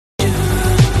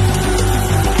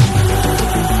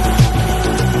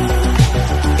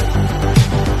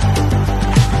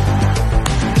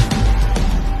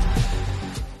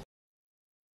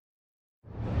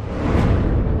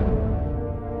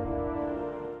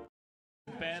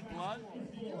bad blood.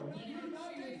 You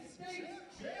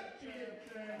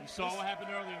saw what happened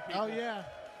earlier, people. Oh, yeah.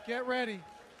 Get ready.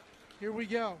 Here we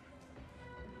go.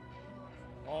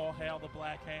 All hail the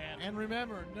Black Hand. And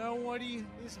remember, nobody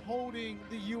is holding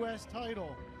the U.S.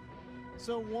 title.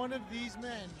 So one of these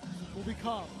men will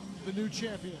become the new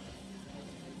champion.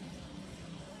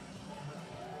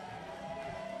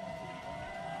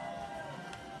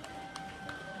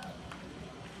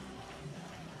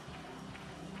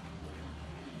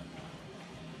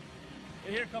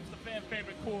 And here comes the fan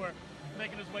favorite Core,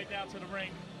 making his way down to the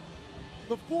ring.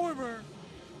 The former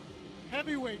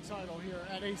heavyweight title here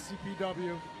at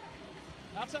ACPW.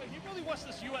 I'll tell you, he really wants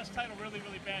this U.S. title really,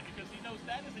 really bad because he knows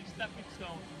that is a stepping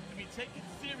stone to be taken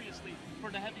seriously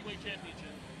for the heavyweight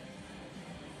championship.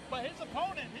 But his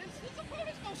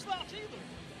opponent's no slouch either.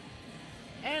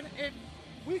 And if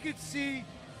we could see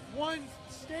one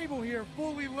stable here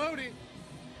fully loaded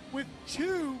with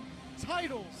 2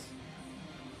 titles.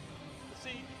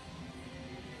 See,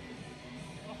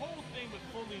 the whole thing with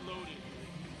fully loaded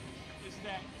is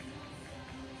that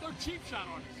they're cheap shot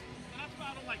artists. And that's why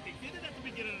I don't like. They did it at the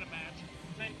beginning of the match.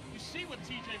 You see what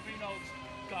TJ Reno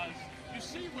does. You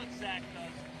see what Zach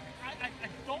does. I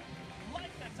don't like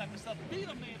that type of stuff. Beat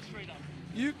a man straight up.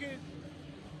 You can,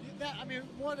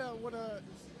 what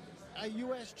a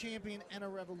U.S. champion and a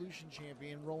Revolution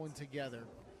champion rolling together.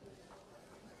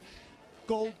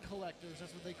 Gold collectors,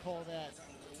 that's what they call that.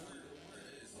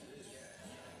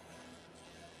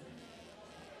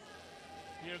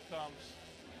 Here comes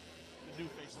the new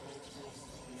face of old school.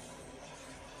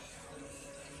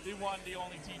 The one, the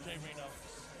only TJ Reno.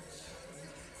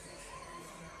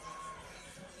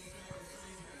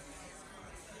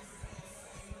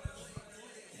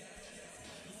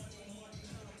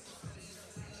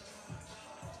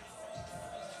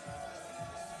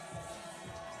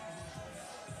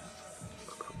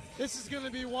 This is going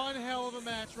to be one hell of a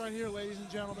match right here, ladies and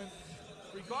gentlemen.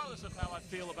 Regardless of how I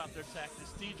feel about their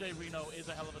tactics, DJ Reno is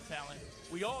a hell of a talent.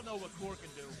 We all know what Core can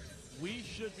do. We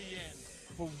should be in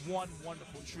for one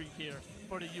wonderful treat here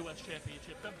for the U.S.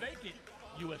 Championship, the vacant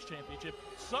U.S. Championship.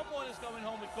 Someone is going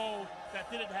home with gold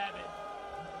that didn't have it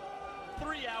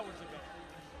 3 hours ago.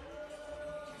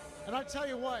 And I tell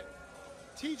you what,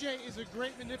 TJ is a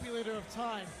great manipulator of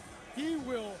time. He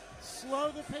will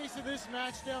slow the pace of this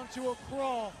match down to a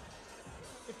crawl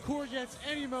if Core gets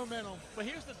any momentum. But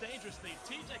here's the dangerous thing.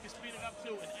 TJ can speed it up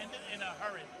too and end it in a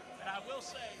hurry. And I will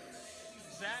say,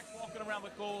 Zach walking around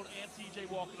with gold and TJ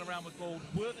walking around with gold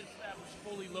would establish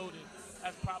fully loaded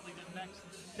as probably the next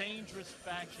dangerous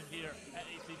faction here at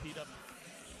ACPW.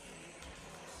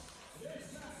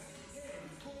 This match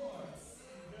is for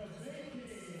the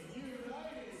vacant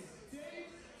United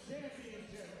States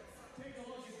Championship. Take a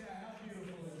look at that. How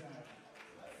beautiful is that?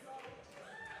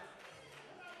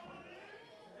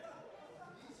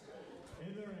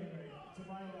 In the ring, to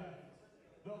my left,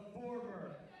 the former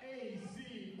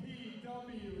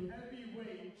ACPW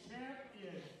heavyweight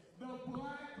champion, the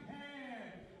Black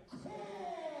Hand,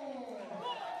 Core!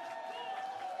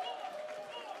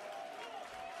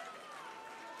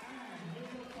 And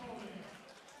his opponent,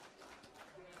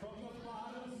 from the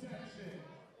bottom section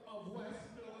of West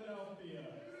Philadelphia,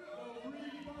 the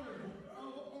rebirth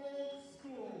of old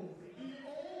school, the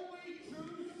only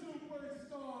true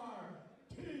superstar,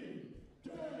 TJ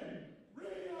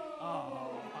Reno!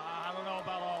 Oh, I don't know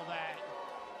about all that.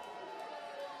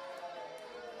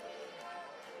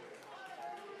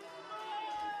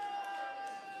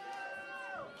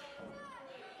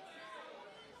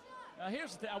 Now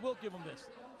here's the thing, I will give him this.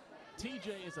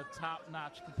 TJ is a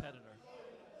top-notch competitor.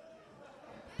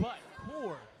 But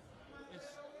Core is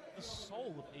the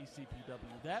soul of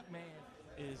ACPW. That man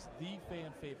is the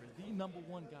fan favorite, the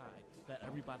 #1 guy that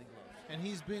everybody loves. And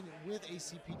he's been with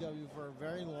ACPW for a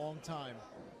very long time.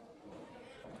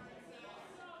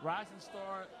 Rising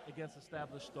star against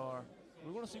established star.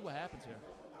 We're going to see what happens here.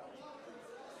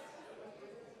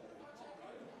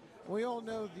 We all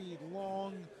know the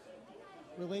long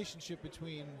relationship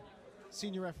between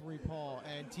senior referee Paul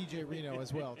and TJ Reno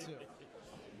as well, too.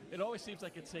 It always seems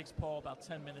like it takes Paul about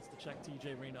 10 minutes to check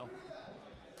TJ Reno.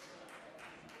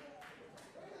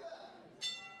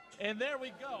 And there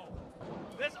we go.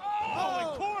 And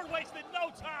Core wasted no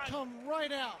time. Come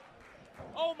right out.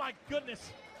 Oh my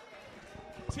goodness.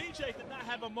 TJ did not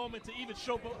have a moment to even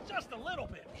showboat just a little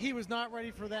bit. He was not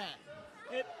ready for that.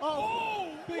 Big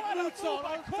what boots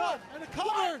on Core. And a cover.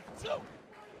 1, 2.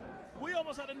 We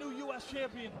almost had a new U.S.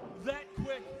 champion that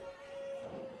quick.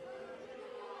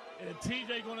 And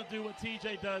TJ going to do what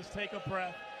TJ does, take a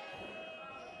breath.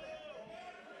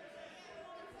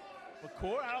 But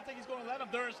Core, I don't think he's going to let him.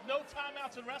 There is no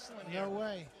timeouts in wrestling here. No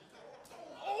way.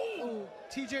 Oh,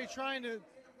 TJ trying not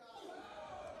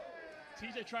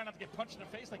to get punched in the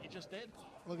face like he just did.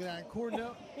 Look at that. Core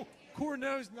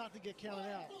knows not to get counted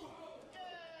out.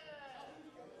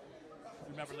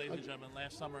 Remember, ladies and gentlemen,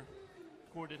 last summer,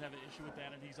 Core did have an issue with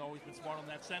that, and he's always been smart on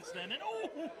that since then. And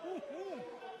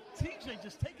TJ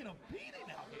just taking a beating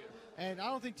out here. And I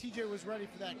don't think TJ was ready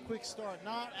for that quick start.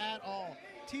 Not at all.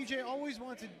 TJ always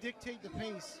wants to dictate the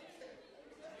pace.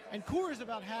 And Core has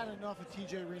about had enough of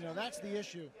TJ Reno. That's the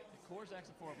issue. Core's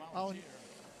asking for a volunteer.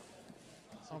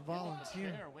 A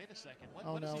volunteer. Wait a second.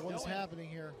 What is he doing? What's happening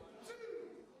here?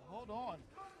 Hold on.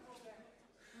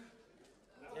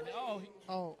 And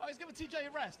he's giving TJ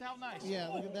a rest. How nice. Yeah,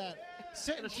 look at that.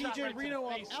 Setting TJ Reno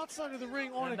up outside of the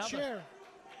ring on a chair.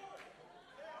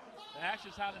 The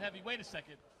action's hot and heavy. Wait a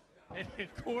second. And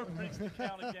Core brings the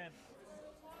count again.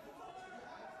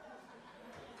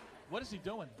 What is he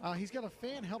doing? He's got a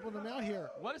fan helping him out here.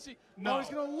 What is he? No. He's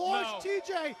going to launch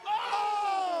TJ.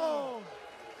 Oh!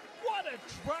 What a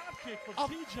drop kick from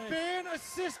TJ. A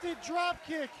fan-assisted drop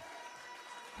kick.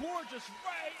 Core just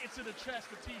right into the chest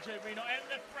of TJ Reno, and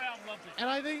the crowd loves it. And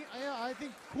I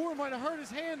think Core might have hurt his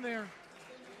hand there.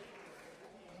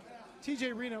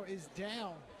 TJ Reno is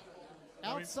down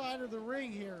outside of the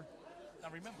ring here. Now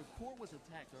remember, Core was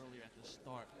attacked earlier at the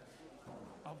start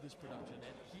of this production, and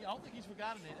I don't think he's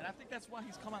forgotten it, and I think that's why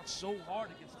he's come out so hard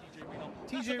against TJ Reno.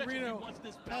 TJ Reno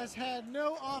has had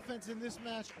no offense in this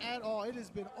match at all. It has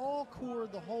been all Core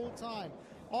the whole time.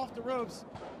 Off the ropes,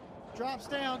 drops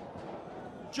down,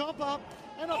 jump up,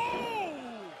 and a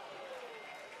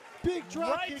big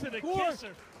drop right kick to the Core.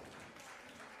 kisser.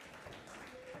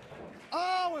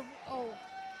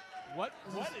 What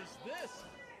is this?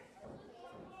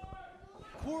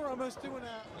 Core almost doing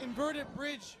an inverted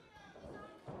bridge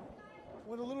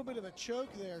with a little bit of a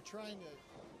choke there, trying to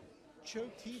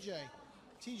choke TJ.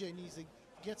 TJ needs to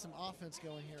get some offense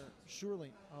going here,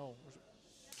 surely. What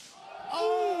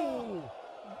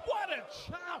a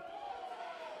chop!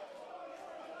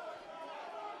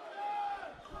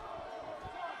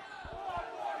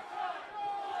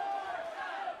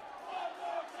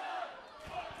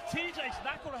 TJ's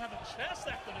not going to have a chest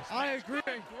after this match. I agree.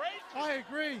 Great. I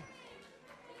agree.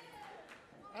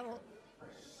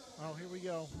 Here we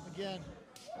go again.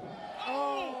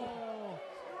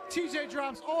 TJ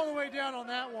drops all the way down on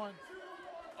that one.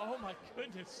 Oh my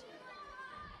goodness.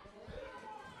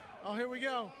 Here we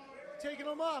go. Taking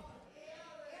him up.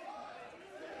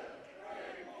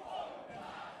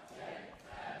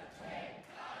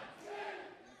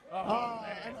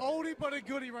 An oldie but a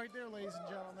goodie right there, ladies and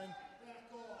gentlemen.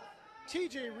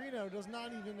 TJ Reno does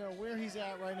not even know where he's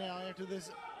at right now after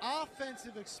this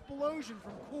offensive explosion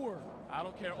from Core. I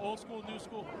don't care, old school, new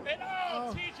school. And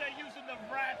TJ using the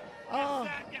wrap. And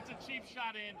Zach gets a cheap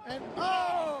shot in. And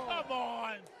come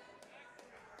on.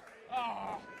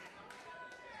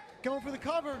 Going for the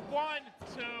cover. 1,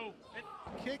 2.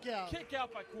 Kick out. Kick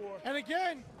out by Core. And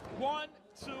again. 1,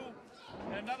 2.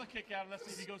 And another kick out. Let's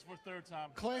see if he goes for a third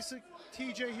time. Classic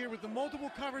TJ here with the multiple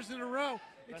covers in a row.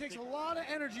 It takes a lot of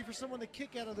energy for someone to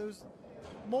kick out of those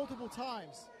multiple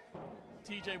times.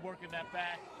 TJ working that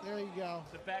back. There you go.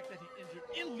 The back that he injured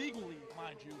illegally,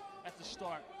 mind you, at the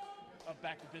start of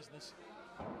Back to Business.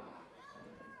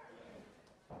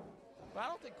 But I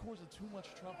don't think Core's in too much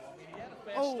trouble. I mean, he had a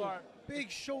fast start. Big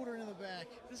shoulder in the back.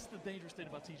 This is the dangerous thing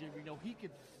about TJ Reno. He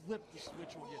can flip the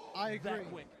switch on you I agree. that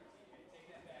quick.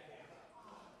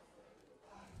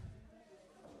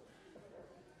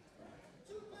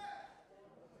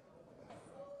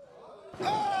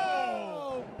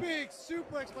 Big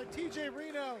suplex by TJ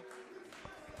Reno.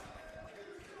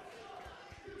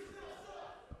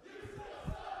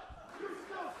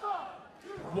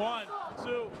 One,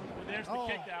 two, and there's the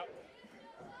kick out.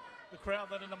 The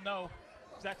crowd letting them know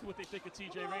exactly what they think of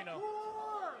TJ Reno.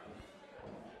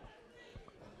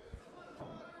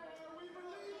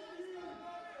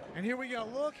 And here we go.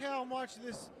 Look how much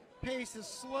this pace has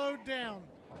slowed down.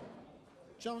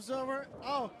 Jumps over.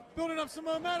 Building up some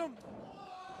momentum.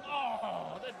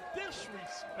 The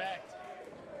disrespect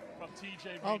from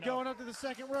TJ Reno. Going up to the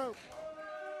second rope.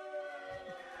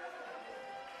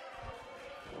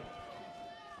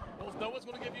 Well, if no one's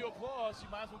going to give you applause, you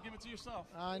might as well give it to yourself.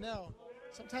 I know.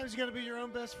 Sometimes you got to be your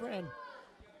own best friend.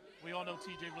 We all know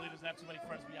TJ really doesn't have too many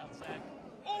friends beyond Zach.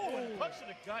 And a punch to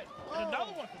the gut. And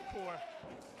another one from Core.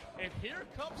 And here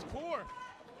comes Core.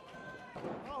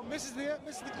 Misses the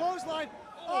clothesline.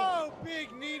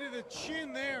 Big knee to the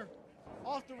chin there.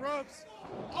 Off the ropes.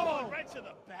 Right to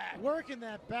the back. Working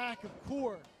that back of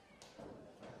Core.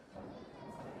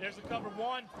 There's the cover.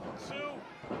 1, 2,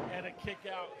 and a kick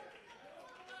out.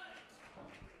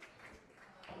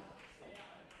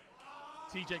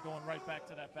 TJ going right back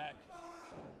to that back.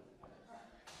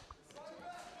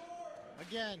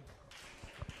 Again.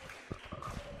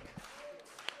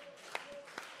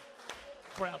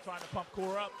 Brown trying to pump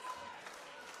Core up.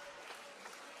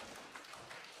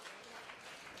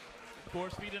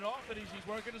 Core's feeding off, but he's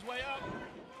working his way up.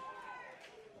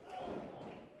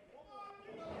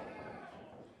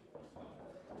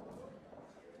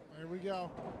 Here we go.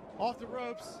 Off the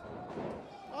ropes.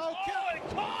 Oh, and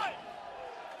caught!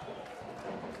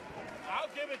 I'll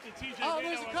give it to TJ. Oh, Reno.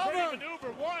 there's a Great cover.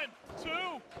 maneuver. 1, 2.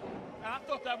 And I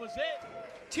thought that was it.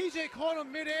 TJ caught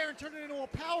him midair and turned it into a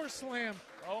power slam.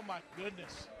 Oh, my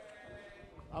goodness.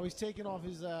 Oh, he's taking off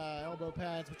his elbow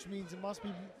pads, which means it must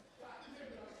be...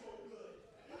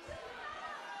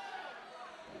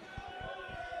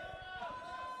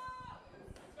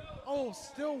 Oh,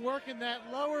 still working that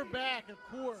lower back of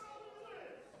Core.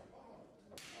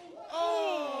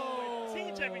 Oh!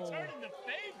 TJ returning the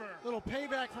favor. Little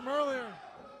payback from earlier.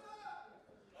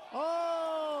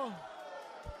 Oh!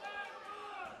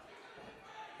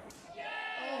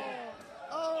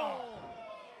 Oh!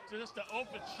 Just an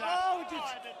open shot. Oh, the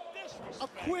a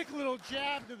disrespect. quick little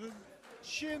jab to the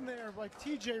chin there by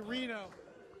TJ Reno.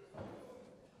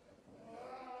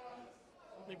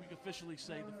 I think we can officially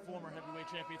say the former heavyweight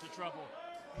champion's in trouble.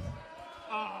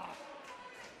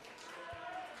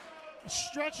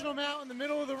 Stretching him out in the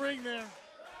middle of the ring there.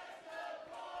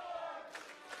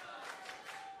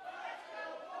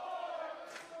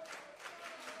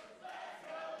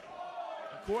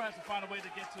 Core has to find a way to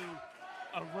get to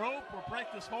a rope or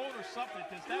break this hold or something,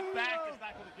 because that back is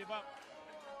not going to give up.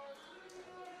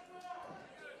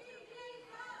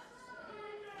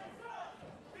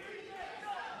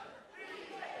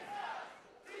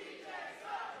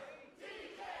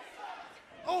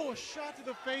 Oh, a shot to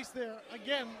the face there.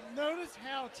 Again, notice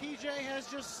how TJ has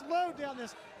just slowed down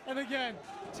this. And again,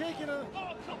 taking a...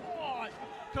 Oh, come on.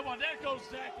 Come on, there goes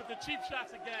Zach with the cheap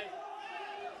shots again.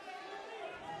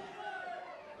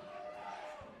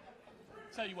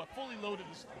 Tell you what, fully loaded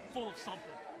is full of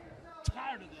something.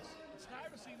 Tired of this.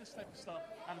 Tired of seeing this type of stuff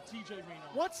out of TJ Reno.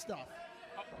 What stuff?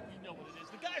 Oh, you know what it is.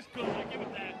 The guy's good, I give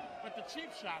it that. But the cheap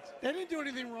shots. They didn't do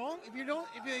anything wrong. If you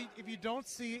don't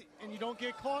see it and you don't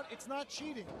get caught, it's not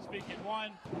cheating. Speaking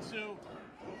 1, 2,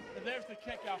 and there's the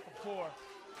kick out for Core.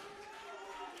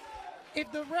 If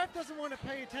the ref doesn't want to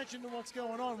pay attention to what's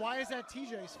going on, why is that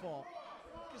TJ's fault?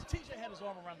 Because TJ had his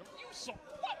arm around him. You saw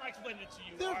what? I explained it to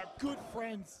you. They're Arm. good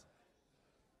friends.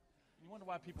 You wonder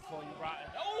why people call you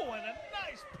rotten. Oh, and a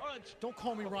nice punch. Don't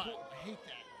call me rotten. I hate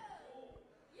that.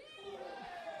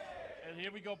 And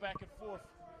here we go back and forth.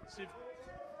 See if...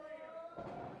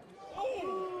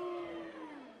 Oh!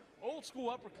 Old school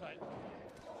uppercut.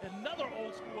 Another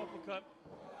old school uppercut.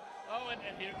 Oh, and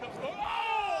here comes the...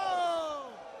 Oh!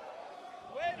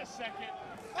 Wait a second.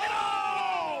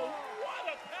 Oh! What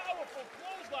a powerful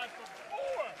clothesline from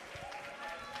Core.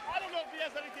 I don't know if he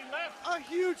has anything left. A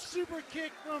huge super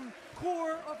kick from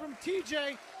Core, or from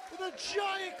TJ, with a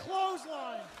giant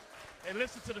clothesline. And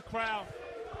listen to the crowd.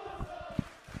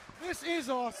 This is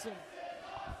awesome.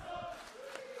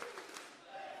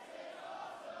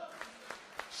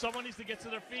 Someone needs to get to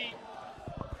their feet.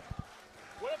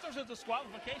 What if there's a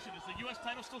disqualification? Does the U.S.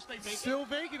 title still stay vacant? Still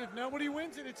vacant. If nobody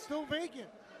wins it, it's still vacant.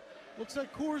 Looks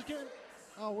like Core's getting...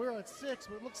 Oh, we're at 6,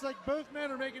 but it looks like both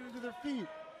men are making it to their feet.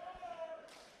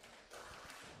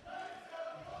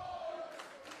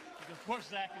 Of course,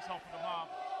 Zach is helping them out.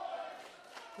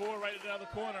 Core right in the other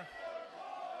corner.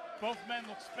 Both men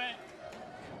look spent.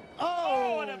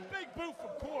 Oh! Oh, and a big boot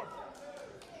from Core.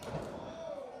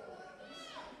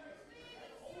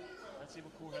 Let's see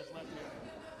what Core has left here.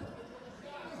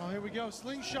 Oh, here we go.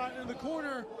 Slingshot in the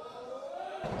corner.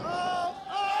 Oh!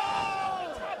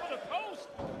 Oh! Top of the post.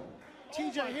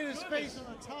 TJ hit his face on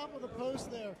the top of the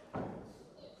post there.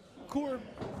 Core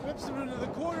whips him into the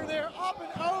corner there. Up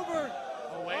and over.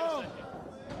 Oh, wait a second.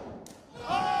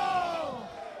 Oh!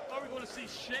 Thought we were going to see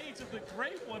shades of the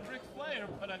great one, Ric Flair,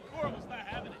 but Core was not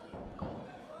having it.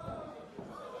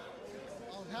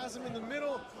 Oh, has him in the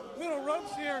middle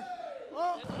ropes here.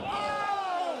 Oh!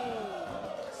 Oh!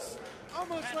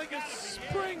 Almost That's like a gotta be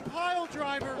spring pile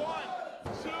driver. 1,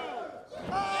 2. Oh!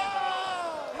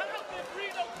 How did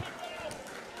Reno kick out?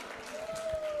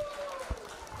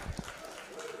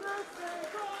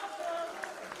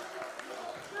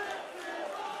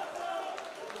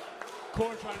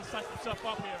 Core trying to psych himself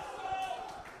up here.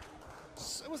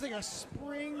 It was like a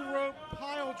spring rope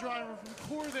pile driver from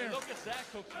Core there. Look at Zach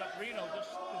coaching up Reno, just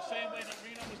the same way that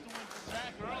Reno was doing for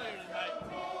Zach earlier tonight.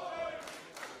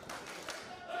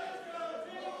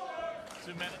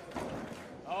 2 minutes.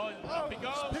 Oh, up he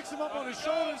goes. Picks him up Up on he his goes.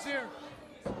 shoulders here.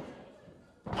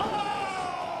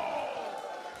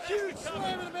 Huge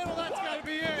slam in the middle. That's got to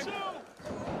be it.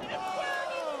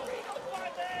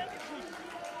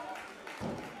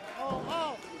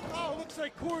 Oh, looks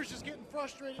like Core's just getting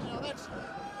frustrated now.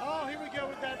 Oh, here we go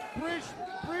with that bridge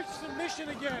submission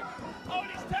again. Oh,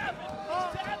 he's tapping.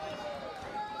 He's tapping.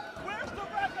 Where's the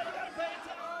ref? I gotta pay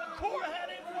attention. Core had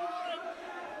it won.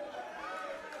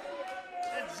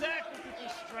 And Zach with the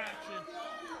distraction.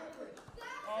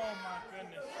 Oh my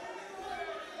goodness.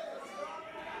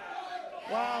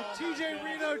 Wow, TJ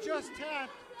Reno just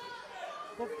tapped,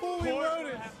 but fully Core's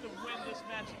loaded. gonna have to win this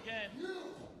match again.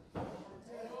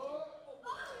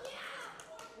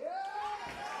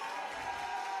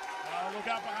 Oh, look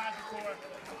out behind you, Core.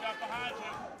 Look out behind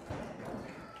you.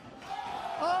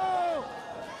 Oh!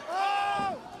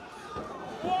 Oh!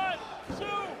 1, 2,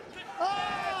 3. Oh!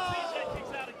 TJ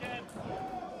kicks out again.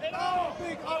 And Oh,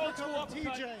 big uppercut with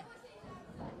TJ. Here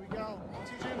we go.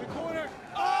 TJ in the corner.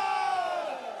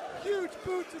 Oh! Huge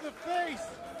boot to the face.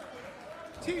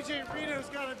 TJ Reno's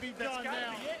got to be done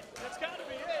now. That's gotta be it. That's gotta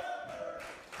be it.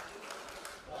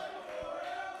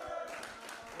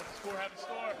 What's the score have in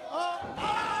store?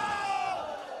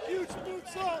 Oh! Huge boot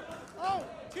salt. Oh,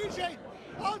 TJ.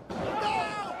 Oh,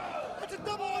 no! That's a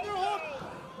double underhook.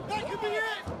 That could be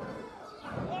it.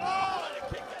 Oh, and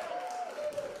a kick out.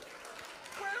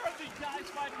 Where are the guys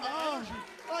fighting the energy?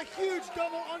 A huge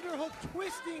double underhook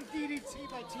twisting DDT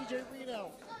by TJ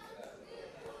Reno.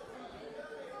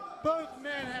 Both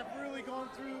men have really gone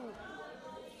through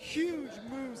huge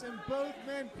moves, and both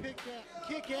men kick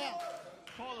out.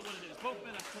 Call it what it is. Both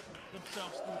men have put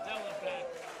themselves through hell and back.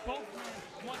 Both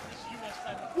men want this U.S.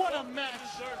 title. What a Both men match.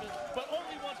 deserve it, but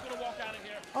only one's going to walk out of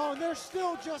here. Oh, and they're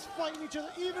still just fighting each other,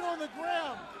 even on the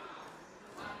ground.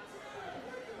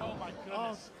 Oh, my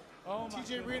goodness. Oh, my TJ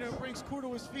goodness. Reno brings Core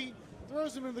to his feet,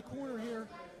 throws him in the corner here.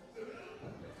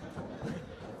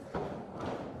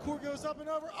 Core goes up and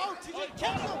over. Oh, TJ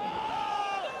kicks him.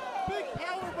 Big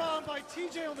power bomb by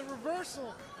TJ on the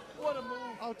reversal. What a move.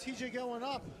 Oh, TJ going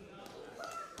up.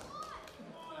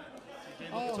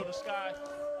 TJ looking to the sky.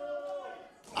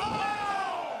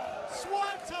 Oh!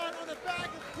 Swan time on the back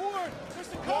of Core.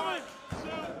 Just a cover. 1,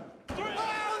 2, 3.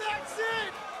 Oh, that's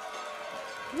it!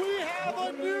 We have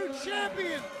a new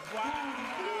champion. Wow.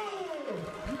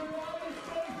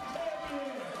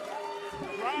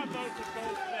 Bravo to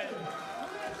both men.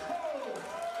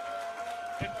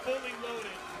 And fully loaded,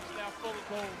 is now full of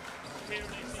gold here in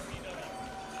ACPW.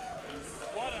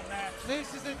 What a match.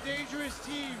 This is a dangerous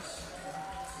team.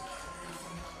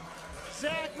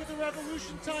 Zach with the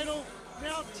Revolution title.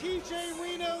 Now TJ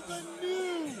Reno, the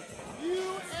new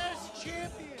U.S.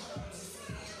 champion.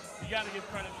 You got to give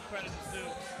credit where credit is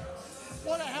due.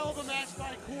 What a hell of a match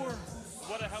by Core.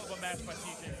 What a hell of a match by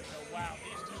TJ Reno. Wow,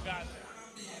 these two guys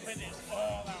putting it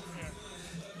all out there.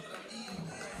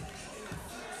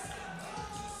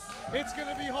 It's going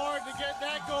to be hard to get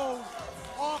that gold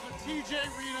off of TJ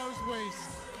Reno's waist.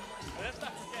 But let's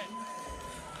not forget,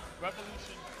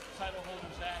 Revolution title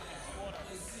holder Zach and Corner.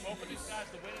 Both of these guys,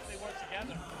 the way that they work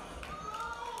together,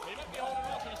 they might be holding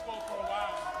on to this gold for a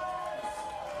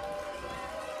while.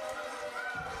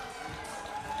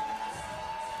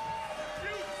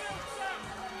 You still suck!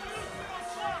 You still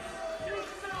suck! You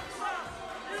still suck!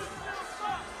 You still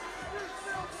suck! You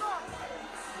still suck!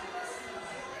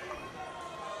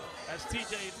 As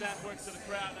TJ and Zach works to the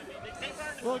crowd, I mean, they've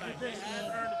earned it Look tonight. at this, They have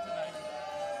man. earned it tonight.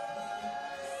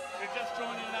 If you're just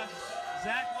joining us,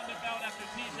 Zach won the belt after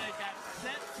TJ got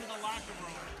sent to the locker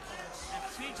room. And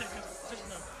TJ just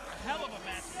a hell of a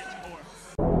match against Core.